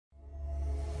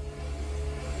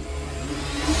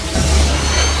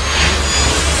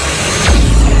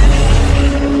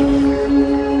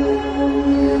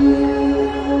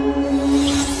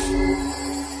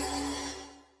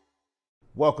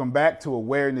welcome back to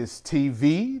Awareness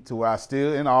TV, to where I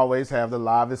still and always have the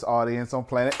livest audience on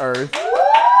planet Earth.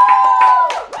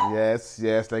 Yes,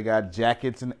 they got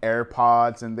jackets and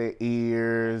AirPods in their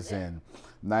ears and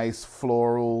nice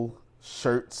floral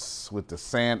shirts with the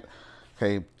sand.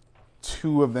 Okay,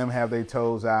 two of them have their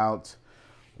toes out.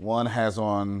 One has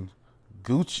on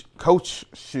Coach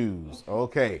shoes.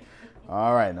 Okay,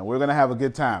 all right, now we're going to have a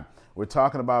good time. We're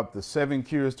talking about the 7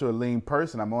 cures to a lean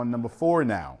person. I'm on number 4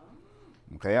 now.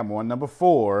 Okay, I'm on number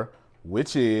 4,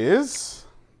 which is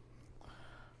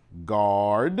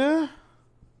guard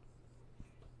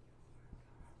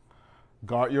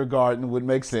your garden would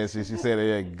make sense if she said it.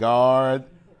 Yeah, guard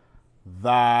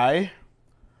thy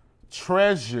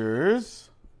treasures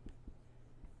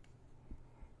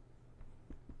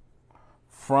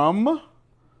from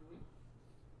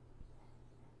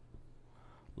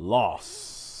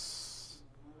loss.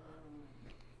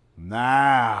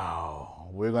 Now,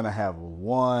 we're going to have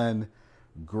one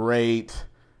great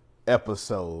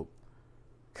episode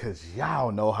because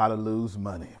y'all know how to lose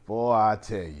money. Boy, I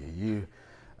tell you,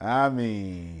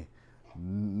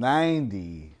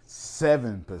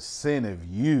 97% of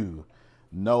you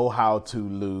know how to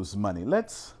lose money.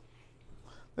 Let's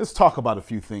talk about a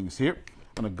few things here.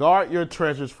 I'm going to guard your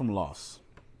treasures from loss.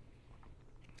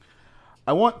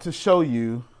 I want to show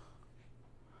you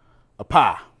a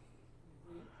pie.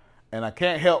 And I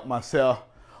can't help myself.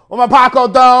 Where my pie go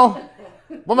down?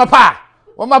 Where my pie?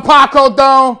 Where my pie go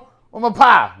down? Where my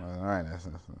pie? All right,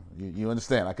 you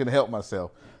understand. I couldn't help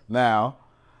myself. Now,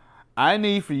 I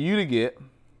need for you to get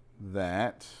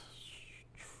that.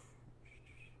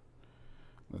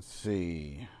 Let's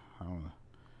see. I don't know.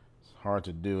 It's hard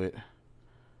to do it.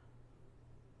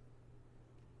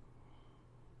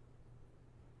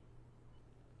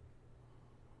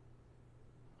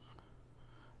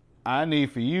 I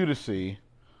need for you to see.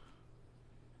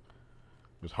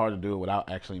 It's hard to do it without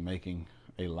actually making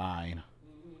a line.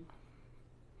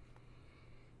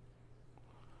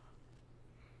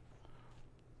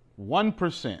 Mm-hmm.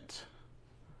 1%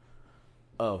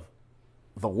 of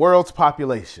the world's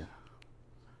population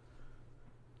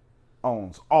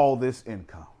owns all this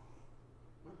income.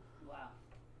 Wow.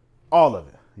 All of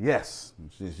it. Yes.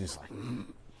 It's just like,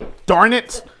 darn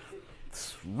it.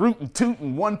 It's rootin'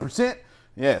 tootin' 1%.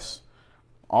 Yes,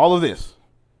 all of this.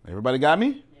 Everybody got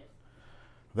me? Yes.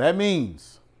 That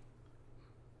means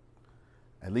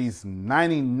at least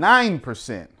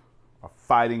 99% are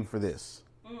fighting for this.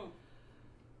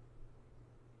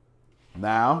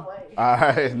 Now, all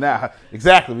right, now,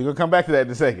 exactly. We're going to come back to that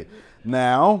in a second.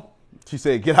 Now, she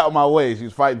said, get out of my way. She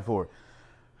was fighting for it.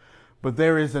 But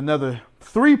there is another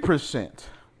 3%,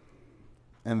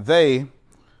 and give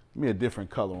me a different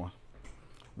color one.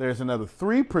 There's another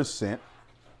 3%.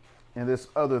 And this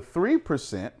other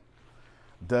 3%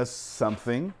 does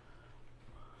something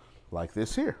like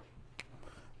this here.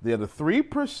 The other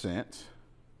 3%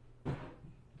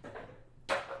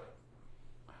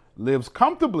 lives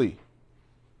comfortably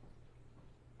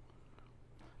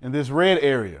in this red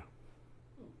area.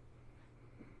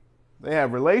 They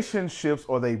have relationships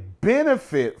or they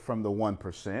benefit from the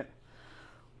 1%,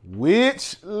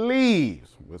 which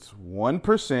leaves with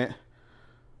 1%.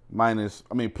 Plus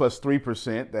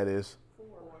 3%, that is.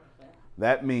 4%.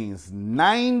 That means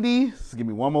 90. So give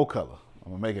me one more color.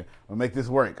 I'm gonna make this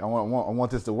work. I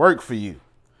want this to work for you.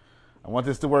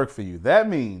 That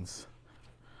means,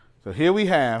 so here we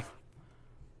have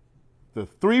the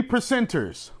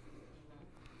 3%ers.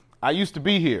 I used to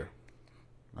be here.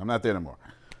 I'm not there anymore.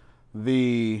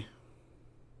 In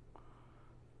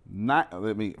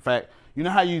fact, you know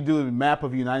how you do a map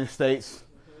of the United States?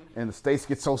 And the states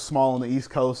get so small on the East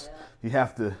Coast, you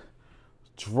have to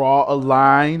draw a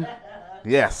line.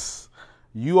 Yes.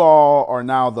 You all are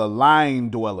now the line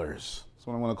dwellers. That's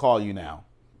what I'm going to call you now.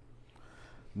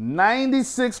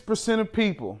 96% of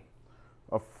people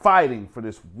are fighting for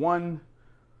this 1%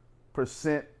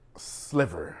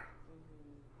 sliver.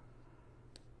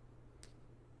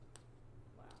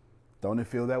 Don't it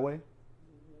feel that way?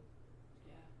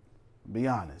 Be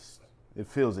honest. It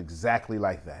feels exactly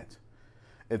like that.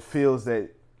 It feels that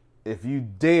if you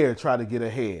dare try to get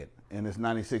ahead and it's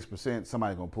 96%,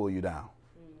 somebody's going to pull you down.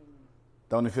 Mm-hmm.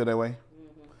 Don't it feel that way?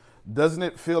 Mm-hmm. Doesn't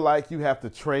it feel like you have to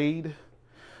trade?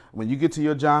 When you get to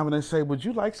your job and they say, would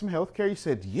you like some health care? You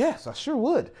said, yes, I sure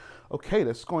would. Okay,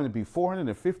 that's going to be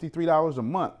 $453 a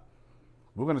month.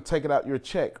 We're going to take it out your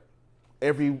check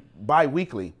every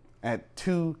bi-weekly at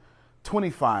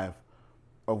 $225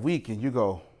 a week. And you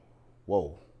go,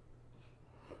 whoa.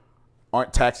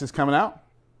 Aren't taxes coming out?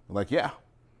 Like, yeah.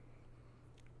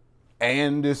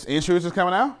 And this insurance is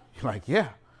coming out? You're like, yeah.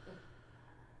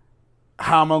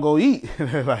 how am I going to eat?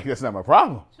 Like, that's not my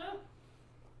problem. Sure.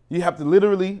 You have to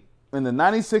literally, in the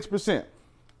 96%,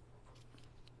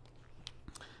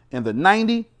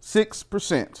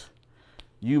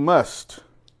 you must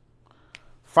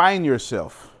find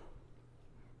yourself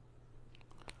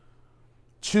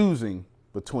choosing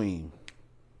between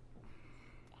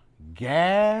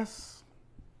gas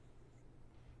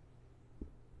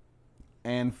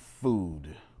and food.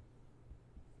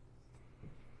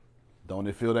 Don't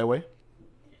it feel that way?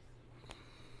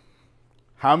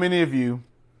 How many of you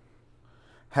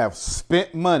have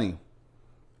spent money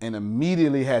and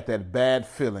immediately had that bad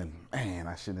feeling, man,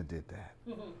 I shouldn't have did that,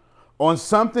 on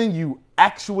something you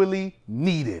actually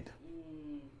needed?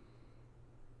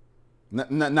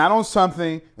 Not on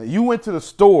something that you went to the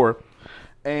store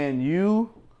and you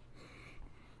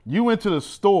went to the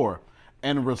store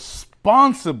and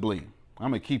responsibly, I'm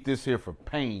going to keep this here for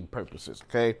pain purposes,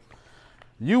 okay?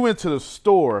 You went to the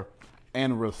store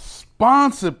and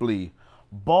responsibly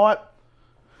bought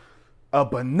a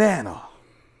banana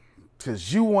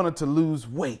because you wanted to lose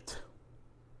weight.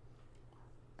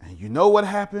 And you know what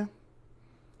happened?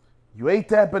 You ate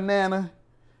that banana,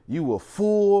 you were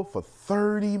full for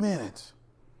 30 minutes.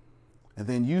 And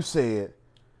then you said,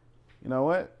 you know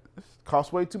what? This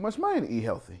costs way too much money to eat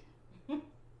healthy.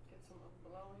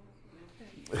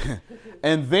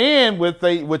 And then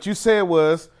what you said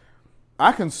was,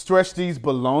 I can stretch these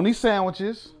bologna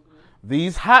sandwiches,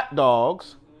 these hot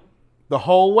dogs, the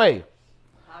whole way.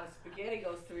 Pot of spaghetti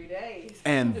goes 3 days.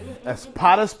 And a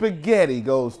pot of spaghetti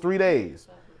goes 3 days,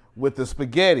 with the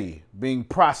spaghetti being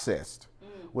processed,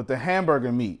 with the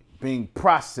hamburger meat being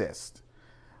processed,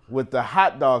 with the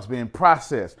hot dogs being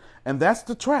processed. And that's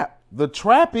the trap. The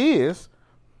trap is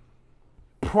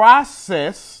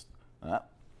processed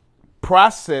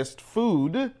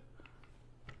food.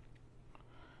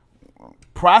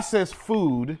 Processed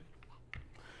food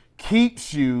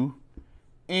keeps you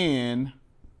in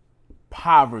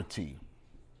poverty.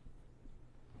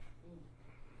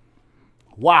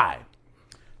 Why?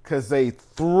 Because they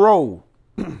throw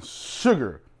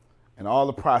sugar in all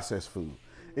the processed food.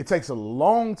 It takes a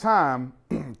long time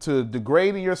to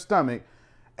degrade in your stomach,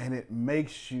 and it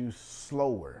makes you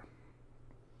slower.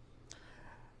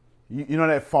 You know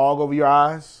that fog over your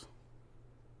eyes?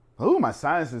 Oh, my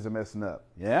sinuses are messing up.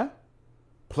 Yeah?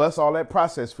 Plus all that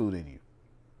processed food in you.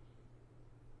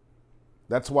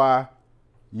 That's why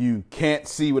you can't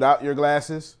see without your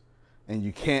glasses and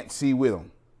you can't see with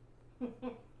them.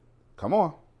 Come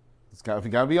on. You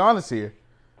got to be honest here.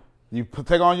 You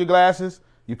take on your glasses,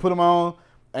 you put them on,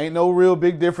 ain't no real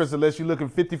big difference unless you're looking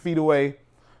 50 feet away,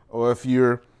 or if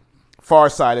you're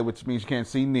farsighted, which means you can't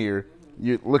see near,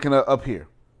 you're looking up here.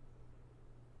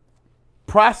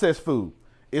 Processed food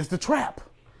is the trap.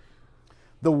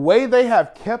 The way they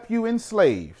have kept you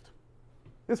enslaved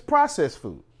is processed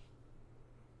food.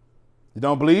 You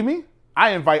don't believe me? I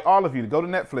invite all of you to go to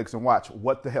Netflix and watch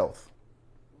What the Health.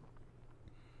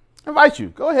 I invite you.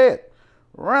 Go ahead.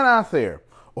 Run out there.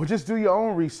 Or just do your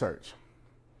own research.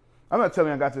 I'm not telling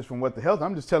you I got this from What the Health.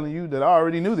 I'm just telling you that I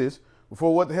already knew this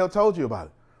before What the Health told you about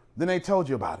it. Then they told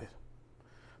you about it.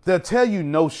 They'll tell you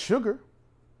no sugar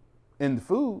in the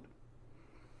food.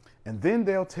 And then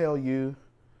they'll tell you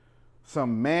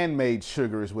some man-made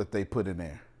sugar is what they put in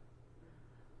there.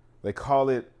 They call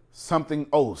it something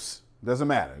else. Doesn't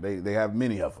matter. They have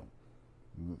many of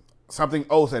them. Something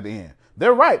else at the end.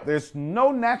 They're right. There's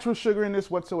no natural sugar in this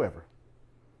whatsoever.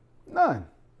 None.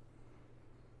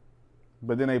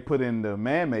 But then they put in the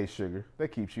man-made sugar that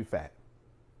keeps you fat.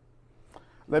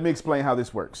 Let me explain how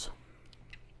this works.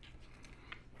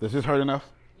 Does this hurt enough?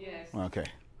 Yes. Okay.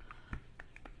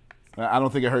 I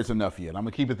don't think it hurts enough yet. I'm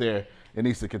going to keep it there. It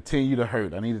needs to continue to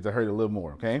hurt. I need it to hurt a little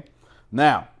more, okay?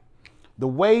 Now, the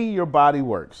way your body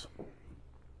works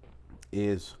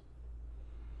is,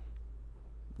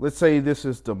 let's say this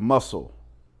is the muscle.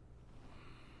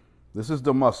 This is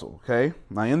the muscle, okay?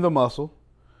 Now, in the muscle,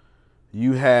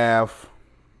 you have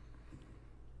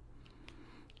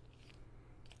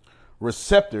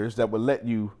receptors that will let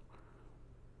you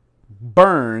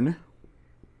burn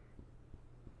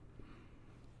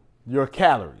your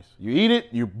calories. You eat it,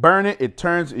 you burn it,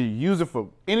 you use it for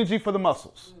energy for the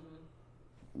muscles.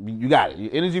 You got it,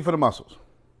 energy for the muscles.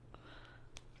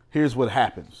 Here's what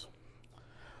happens.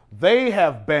 They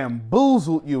have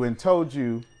bamboozled you and told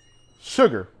you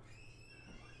sugar.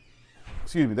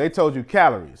 They told you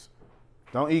calories.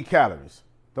 Don't eat calories.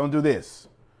 Don't do this.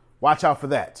 Watch out for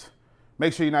that.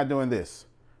 Make sure you're not doing this.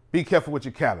 Be careful with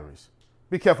your calories.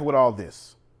 Be careful with all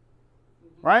this.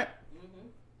 Right?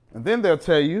 And then they'll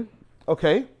tell you,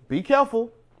 okay, be careful.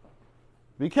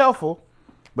 Be careful.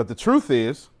 But the truth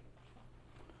is,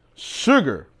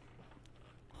 Sugar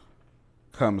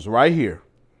comes right here.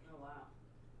 Oh,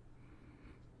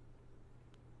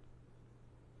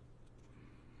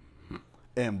 wow.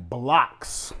 And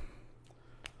blocks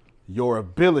your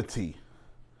ability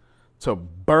to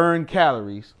burn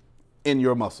calories in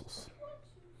your muscles.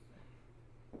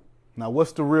 Now,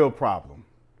 what's the real problem?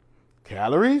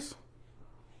 Calories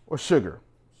or sugar?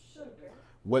 Sugar.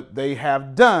 What they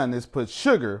have done is put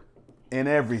sugar in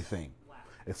everything, Wow.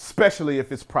 especially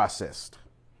if it's processed.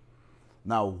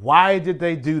 Now, why did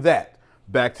they do that?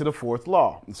 Back to the fourth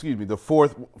law. The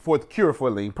fourth cure for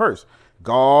a lean purse.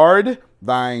 Guard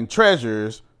thine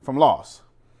treasures from loss.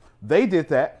 They did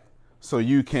that so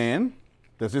you can.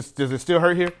 Does it still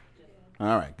hurt here? Yeah.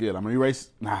 All right, good. I'm gonna erase.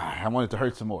 I want it to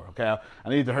hurt some more. Okay, I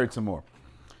need it to hurt some more.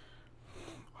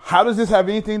 How does this have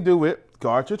anything to do with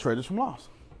guard your treasures from loss?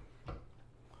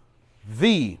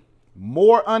 The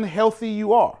more unhealthy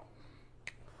you are,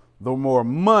 the more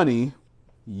money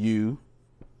you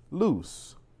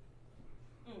lose.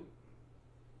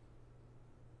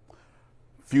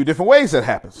 Few different ways that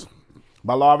happens.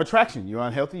 By law of attraction, you're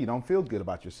unhealthy, you don't feel good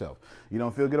about yourself. You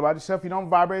don't feel good about yourself, you don't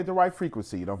vibrate at the right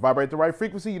frequency. You don't vibrate at the right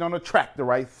frequency, you don't attract the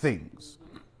right things.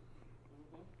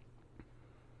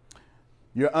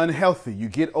 You're unhealthy, you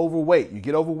get overweight. You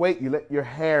get overweight, you let your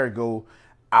hair go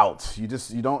out. You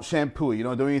don't shampoo it, you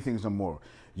don't do anything no more.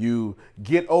 You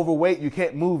get overweight, you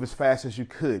can't move as fast as you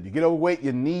could. You get overweight,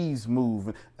 your knees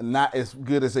move not as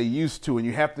good as they used to, and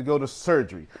you have to go to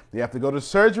surgery. You have to go to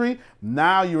surgery,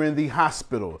 now you're in the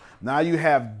hospital. Now you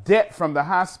have debt from the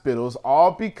hospitals,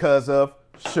 all because of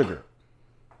sugar.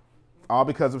 All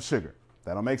because of sugar.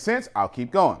 That don't make sense? I'll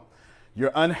keep going.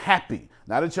 You're unhappy.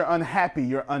 Now that you're unhappy,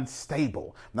 you're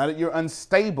unstable. Now that you're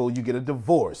unstable, you get a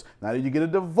divorce. Now that you get a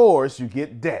divorce, you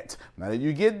get debt. Now that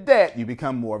you get debt, you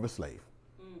become more of a slave.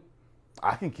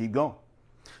 I can keep going.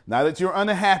 Now that you're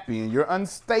unhappy and you're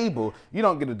unstable, you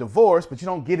don't get a divorce, but you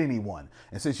don't get anyone.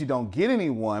 And since you don't get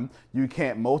anyone, you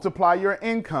can't multiply your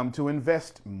income to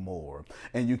invest more.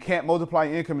 And you can't multiply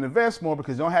your income and invest more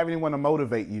because you don't have anyone to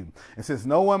motivate you. And since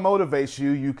no one motivates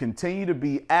you, you continue to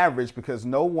be average because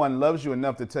no one loves you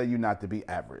enough to tell you not to be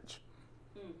average.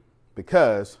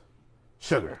 Because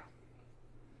sugar.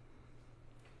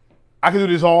 I can do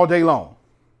this all day long.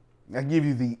 I can give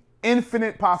you the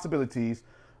infinite possibilities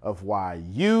of why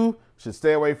you should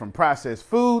stay away from processed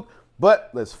food,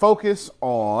 but let's focus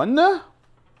on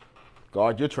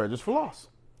guard your treasures for loss,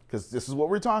 because this is what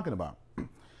we're talking about.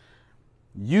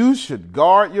 You should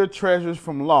guard your treasures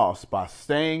from loss by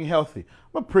staying healthy.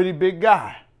 I'm a pretty big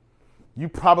guy. You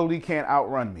probably can't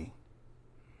outrun me.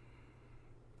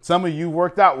 Some of you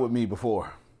worked out with me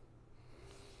before.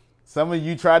 Some of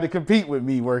you tried to compete with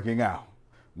me working out.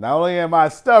 Not only am I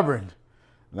stubborn,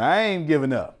 and I ain't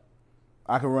giving up.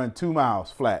 I can run 2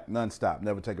 miles flat, nonstop,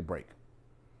 never take a break.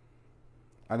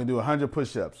 I can do 100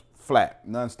 push-ups flat,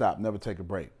 nonstop, never take a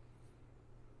break.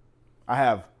 I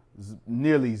have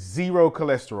nearly zero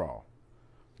cholesterol.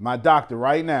 My doctor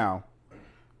right now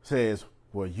says,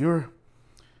 well,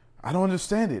 I don't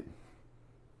understand it.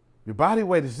 Your body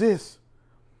weight is this,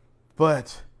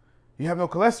 but you have no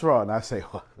cholesterol. And I say,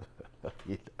 well,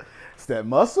 it's that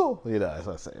muscle, that's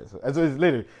what I say. It's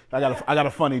literally, I got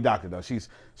a funny doctor though. She's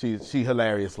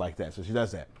hilarious like that. So she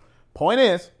does that. Point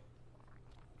is,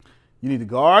 you need to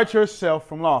guard yourself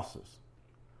from losses.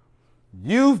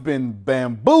 You've been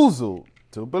bamboozled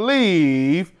to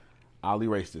believe. I'll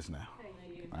erase this now.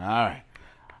 All right.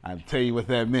 I'll tell you what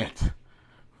that meant.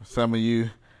 For some of you,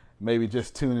 maybe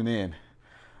just tuning in.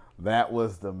 That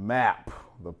was the map,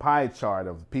 the pie chart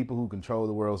of the people who control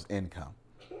the world's income.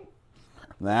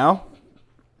 Now,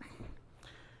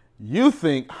 you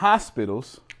think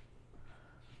hospitals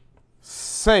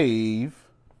save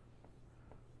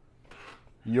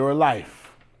your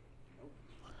life.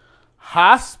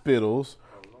 Hospitals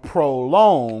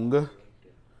prolong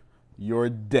your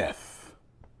death.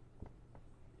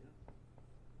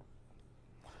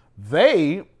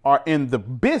 They are in the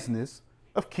business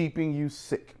of keeping you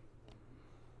sick.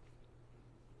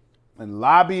 And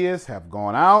lobbyists have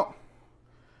gone out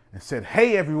and said,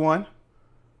 hey, everyone,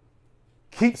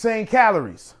 keep saying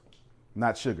calories,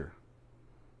 not sugar.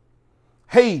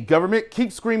 Hey, government,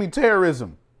 keep screaming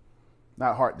terrorism,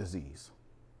 not heart disease.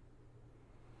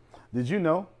 Did you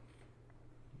know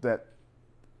that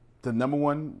the number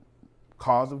one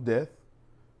cause of death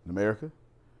in America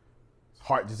is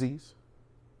heart disease?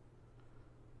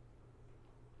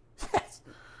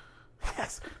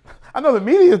 Yes. I know the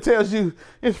media tells you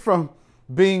it's from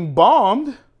being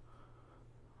bombed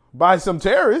by some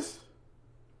terrorists,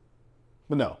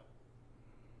 but no.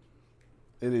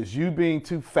 It is you being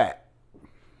too fat.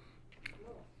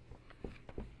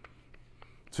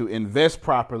 to invest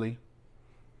properly,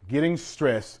 getting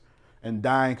stressed, and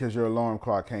dying because your alarm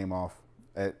clock came off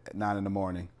at 9 in the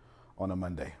morning on a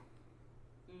Monday.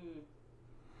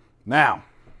 Now,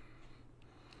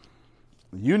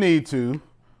 you need to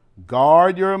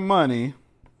guard your money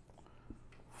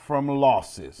from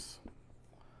losses.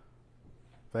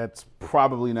 That's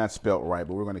probably not spelt right,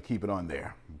 but we're going to keep it on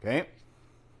there. Okay?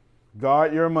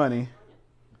 Guard your money.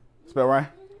 Spelled right?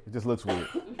 It just looks weird.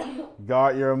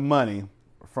 Guard your money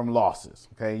from losses.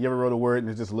 Okay? You ever wrote a word and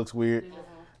it just looks weird?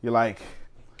 You're like,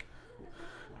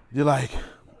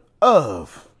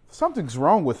 something's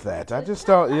wrong with that. I just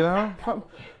don't,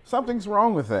 something's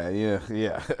wrong with that.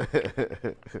 Yeah.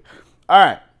 All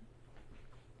right.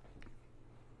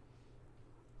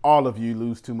 All of you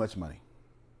lose too much money.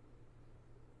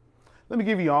 Let me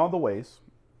give you all the ways,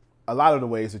 a lot of the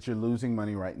ways that you're losing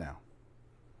money right now.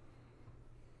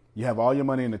 You have all your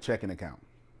money in a checking account.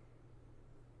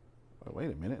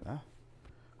 Wait a minute.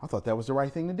 I thought that was the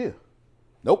right thing to do.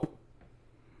 Nope.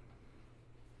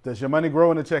 Does your money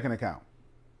grow in a checking account?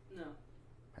 No.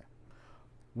 Okay.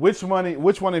 Which one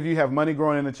of you have money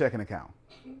growing in a checking account?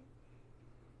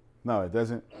 No, it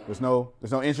doesn't. There's no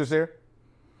interest there.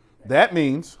 That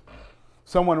means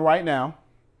someone right now,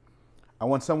 I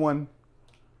want someone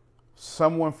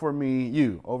for me,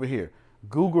 you over here,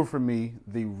 Google for me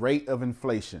the rate of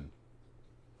inflation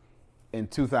in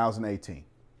 2018.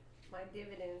 My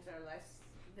dividends are less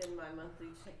than my monthly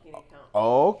checking account.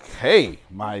 Okay,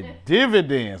 my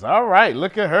dividends. All right,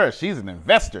 look at her. She's an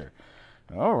investor.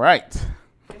 All right.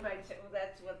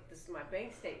 That's what my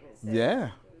bank statement says.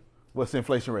 Yeah. What's the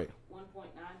inflation rate?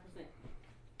 1.9%.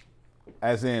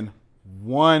 As in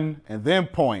 1 and then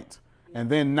point and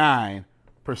then 9%.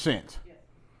 Yes.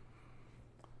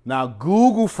 Now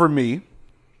Google for me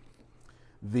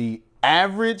the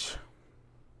average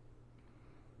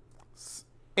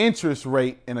interest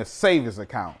rate in a savings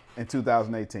account in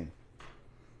 2018.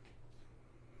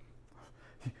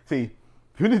 See,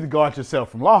 you need to guard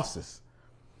yourself from losses.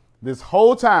 This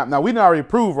whole time, now we already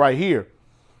proved right here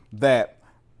that,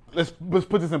 let's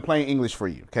put this in plain English for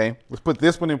you, okay? Let's put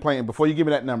this one in plain, before you give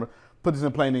me that number, put this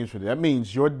in plain English for you. That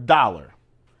means your dollar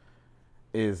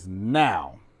is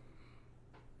now,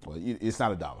 well, it's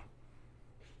not a dollar,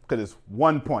 because it's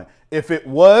 1 point. If it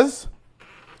was,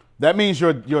 that means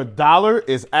your dollar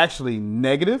is actually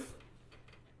negative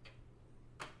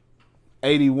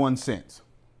 81 cents.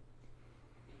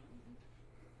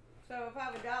 So if I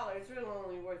have $1, it's really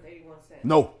only worth 81 cents.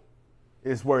 No,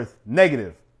 it's worth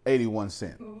negative 81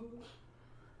 cents.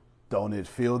 Don't it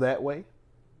feel that way?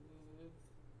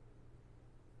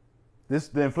 This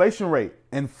the inflation rate.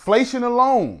 Inflation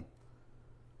alone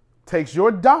takes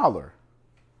your dollar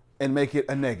and make it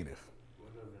a negative.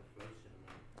 What does inflation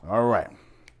mean? All right.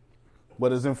 What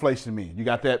does inflation mean? You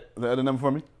got that the other number for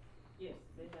me? Yes,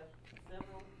 they have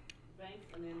several banks,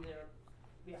 and then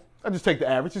I'll just take the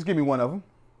average. Just give me one of them.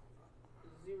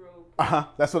 0.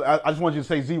 That's what I just want you to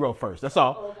say 0 first. That's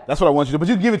all. Oh, okay. That's what I want you to do. But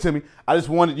you give it to me. I just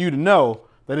wanted you to know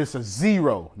that it's a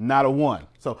 0, not a 1.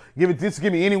 So just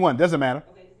give me any one. Doesn't matter.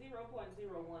 Okay,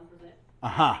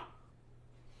 0.01%.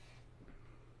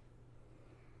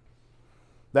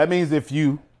 That means if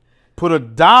you put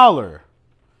 $1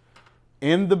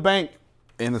 in the bank,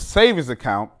 in the savings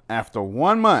account, after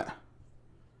 1 month,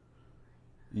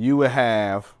 you would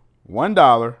have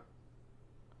 $1,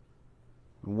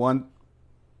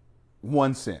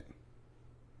 1 cent.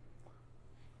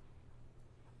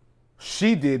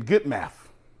 She did good math.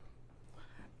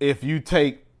 If you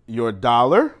take your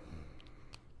dollar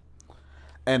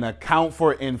and account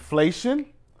for inflation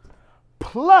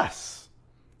plus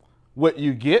what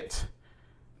you get,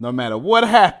 no matter what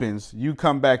happens, you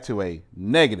come back to a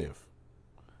negative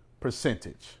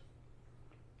percentage.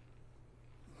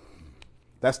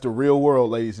 That's the real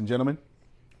world, ladies and gentlemen.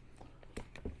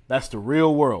 That's the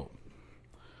real world.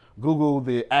 Google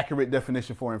the accurate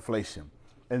definition for inflation.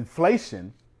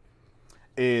 Inflation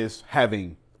is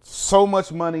having so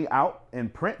much money out in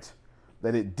print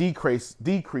that it decreases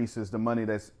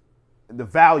the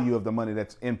value of the money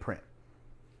that's in print.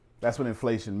 That's what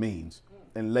inflation means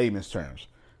in layman's terms.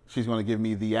 She's going to give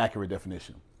me the accurate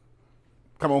definition.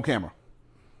 Come on, camera.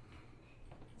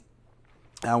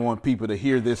 I want people to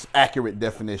hear this accurate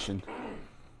definition,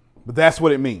 but that's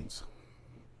what it means.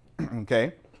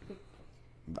 Okay?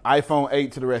 iPhone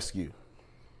 8 to the rescue.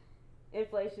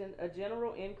 Inflation, a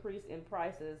general increase in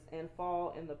prices and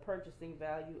fall in the purchasing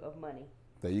value of money.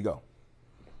 There you go.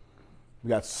 We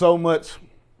got so much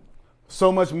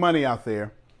money out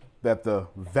there that the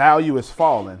value is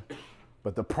falling,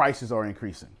 but the prices are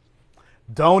increasing.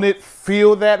 Don't it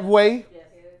feel that way? Yes.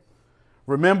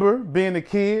 Remember being a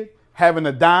kid, having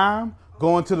a dime,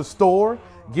 going to the store,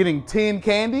 getting 10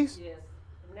 candies Yes.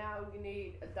 Now you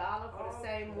need $1 for the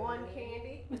same one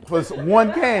candy. for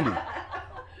one candy.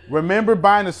 Remember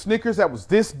buying a Snickers that was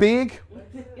this big?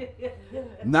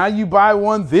 Now you buy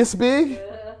one this big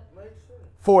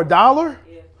for $1?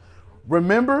 Yes.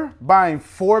 Remember buying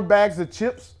 4 bags of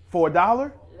chips for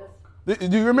 $1?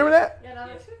 Do you remember that? Yeah, no,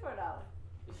 it's for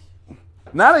 $1.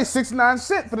 Now they 69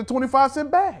 cents for the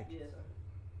 25-cent bag. Yes.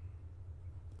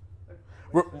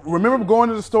 Remember going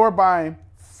to the store buying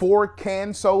 4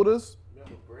 canned sodas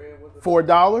for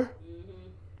 $1?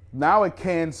 Now a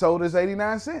canned soda is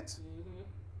 89 cents.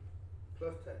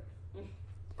 Plus tax.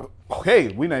 Okay,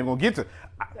 we're not even gonna get to.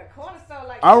 The corner store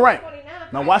like All right.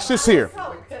 $2.29. Now watch this here.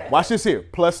 So good. Watch this here.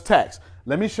 Plus tax.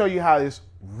 Let me show you how this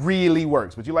really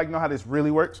works. Would you like to know how this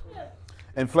really works?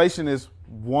 Inflation is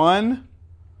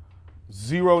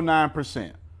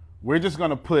 1.09%. We're just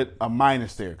gonna put a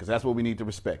minus there because that's what we need to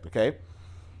respect. Okay.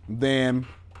 Then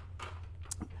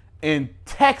in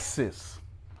Texas,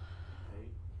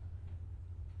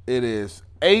 it is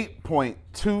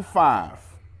 8.25.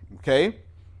 Okay.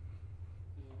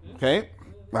 Okay.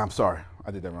 I'm sorry,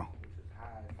 I did that wrong.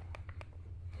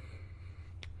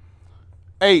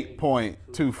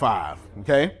 8.25.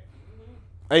 Okay.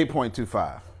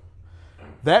 8.25.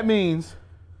 That means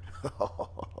we're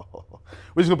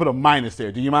just gonna put a minus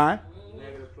there. Do you mind?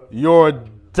 Your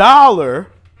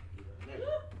dollar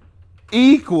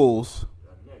equals.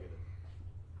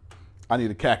 I need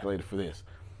a calculator for this.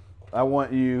 I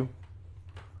want you.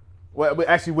 Well,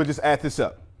 actually, we'll just add this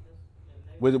up.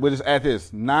 We'll just add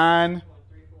this. 9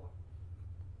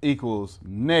 equals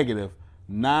negative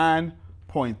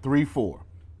 9.34.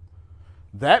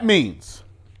 That means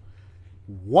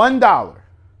 $1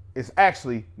 is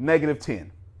actually negative 10.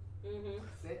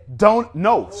 Don't,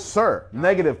 no, sir,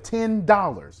 negative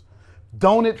 $10.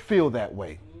 Don't it feel that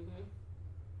way?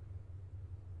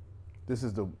 This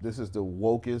is the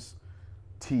wokest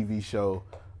TV show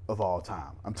of all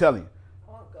time. I'm telling you.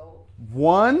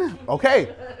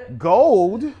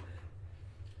 Gold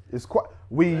is quite.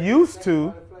 We used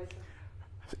to.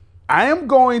 I am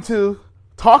going to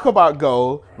talk about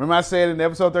gold. Remember I said in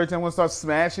episode 13 I'm going to start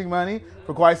smashing money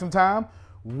for quite some time.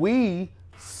 We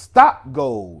stopped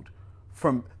gold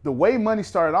from the way money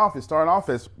started off. It started off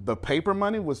as the paper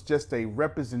money was just a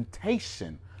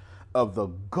representation of the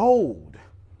gold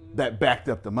that backed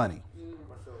up the money.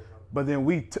 But then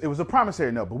it was a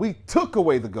promissory note, but we took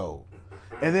away the gold.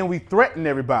 And then we threatened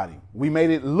everybody. We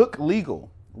made it look legal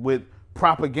with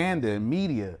propaganda and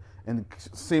media, and it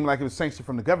seemed like it was sanctioned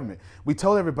from the government. We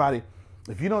told everybody,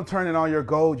 if you don't turn in all your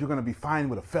gold, you're going to be fined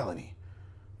with a felony.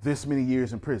 This many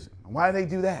years in prison. Why do they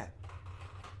do that?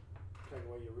 Take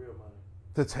away your real money.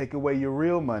 To take away your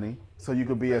real money so you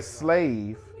could be a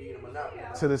slave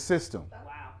to the system.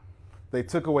 Wow. They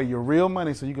took away your real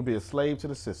money so you could be a slave to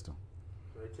the system.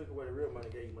 So they took away the real money,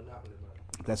 gave you monopoly money.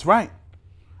 That's right.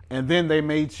 And then they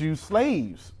made you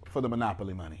slaves for the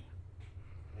monopoly money.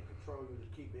 And control you to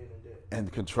keep being in debt.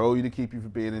 And control you to keep you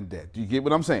from being in debt. Do you get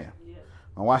what I'm saying? Yes.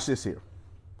 Now watch this here.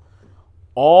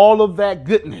 All of that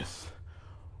goodness,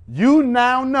 you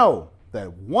now know that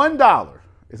 $1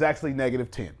 is actually negative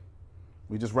 10.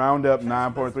 We just round up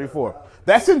 9.34.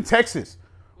 That's in Texas.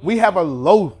 We have a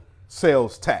low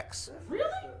sales tax. Really?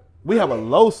 We have a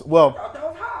low, well, I thought that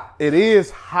was high. it is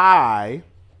high.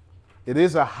 It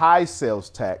is a high sales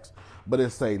tax, but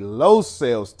it's a low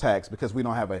sales tax because we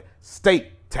don't have a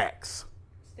state tax.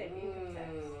 State income tax.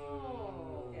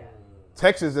 Yeah.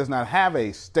 Texas does not have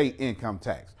a state income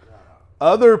tax.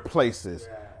 Other places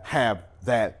have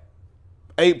that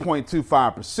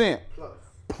 8.25%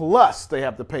 plus they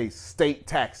have to pay state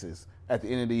taxes at the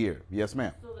end of the year. Yes,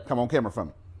 ma'am. Come on camera from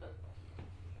me.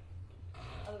 I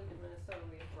lived in Minnesota,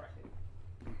 we have bracket.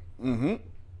 Mm-hmm.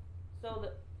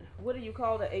 So what do you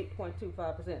call the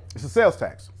 8.25%? It's a sales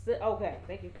tax. Okay,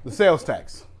 thank you. The sales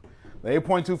tax. The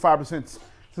 8.25%. It's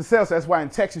a sales tax. That's why in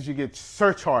Texas you get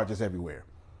surcharges everywhere.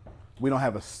 We don't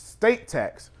have a state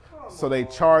tax, so they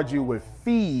charge you with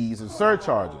fees and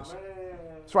surcharges.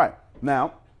 That's right.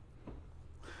 Now,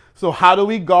 so how do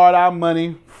we guard our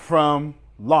money from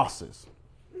losses?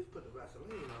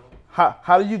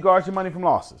 How do you guard your money from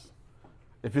losses?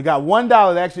 If you got $1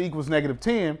 that actually equals negative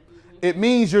 10, it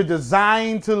means you're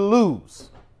designed to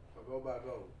lose. Go buy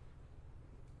gold.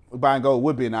 Buying gold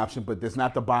would be an option, but that's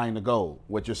not the buying the gold.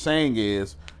 What you're saying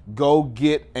is go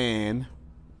get an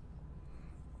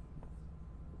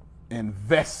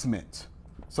investment.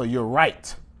 So you're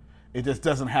right. It just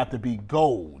doesn't have to be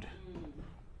gold.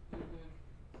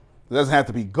 It doesn't have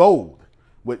to be gold.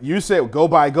 What you said, go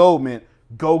buy gold, meant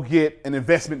go get an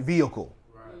investment vehicle.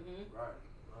 Right.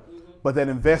 But that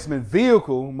investment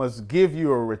vehicle must give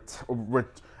you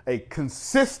a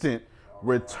consistent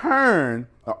return,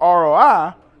 a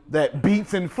ROI, that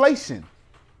beats inflation,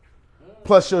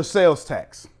 plus your sales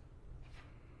tax.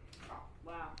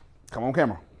 Wow. Come on,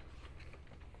 camera.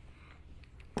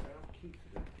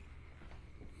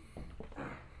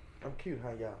 I'm cute,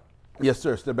 huh, y'all? Yes,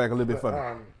 sir. Step back a little bit But,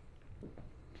 further.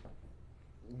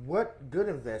 what good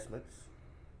investments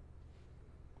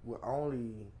will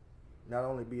not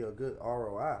only be a good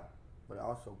ROI, but it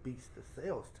also beats the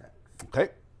sales tax? Okay.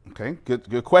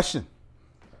 Good question.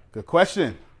 Good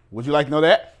question. Would you like to know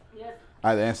that? Yes.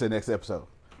 All right, answer next episode.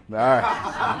 All right.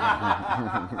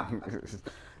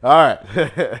 All right.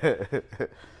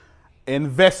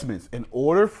 Investments. In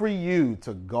order for you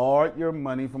to guard your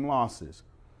money from losses,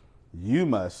 you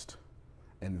must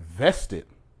invest it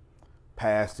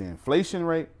past the inflation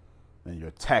rate and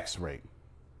your tax rate.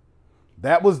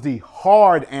 That was the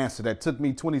hard answer that took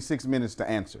me 26 minutes to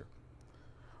answer.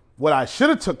 What I should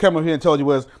have come up here and told you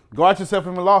was guard yourself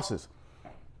from the losses.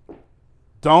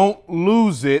 Don't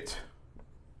lose it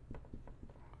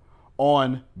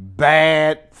on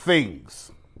bad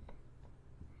things.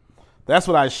 That's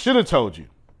what I should have told you.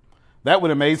 That would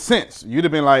have made sense. You'd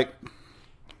have been like,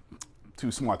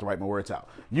 too smart to write my words out.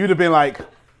 You'd have been like,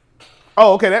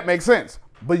 oh, okay, that makes sense.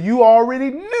 But you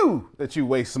already knew that you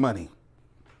waste money.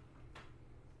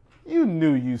 You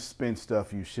knew you spent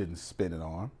stuff you shouldn't spend it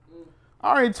on.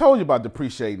 I already told you about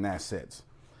depreciating assets.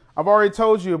 I've already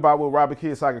told you about what Robert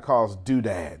Kiyosaki calls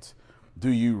doodads. Do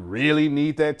you really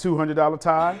need that $200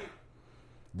 tie?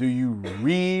 Do you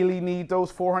really need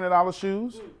those $400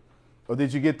 shoes? Or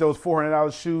did you get those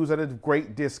 $400 shoes at a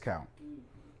great discount?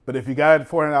 But if you got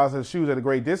 $400 of shoes at a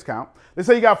great discount, let's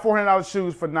say you got $400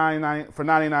 shoes for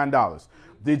 $99.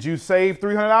 Did you save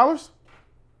 $300?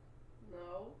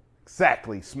 No.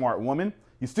 Exactly, smart woman.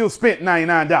 You still spent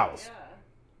 $99. Yeah.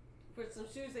 For some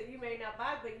shoes that you may not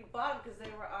buy, but you bought them because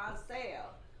they were on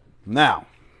sale. Now,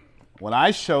 what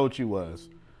I showed you was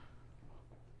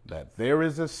that there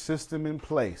is a system in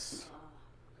place.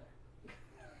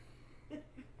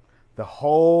 The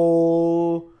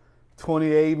whole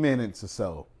 28 minutes or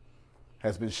so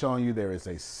has been showing you there is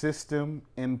a system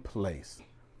in place.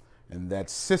 And that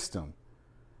system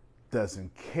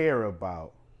doesn't care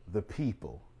about the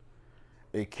people.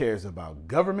 It cares about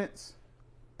governments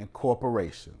and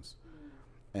corporations.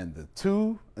 And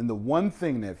the one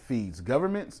thing that feeds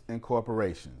governments and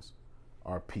corporations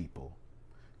are people.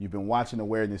 You've been watching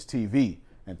Awareness TV,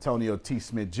 Antonio T.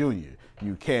 Smith Jr.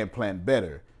 You can plan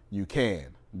better. You can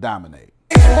dominate.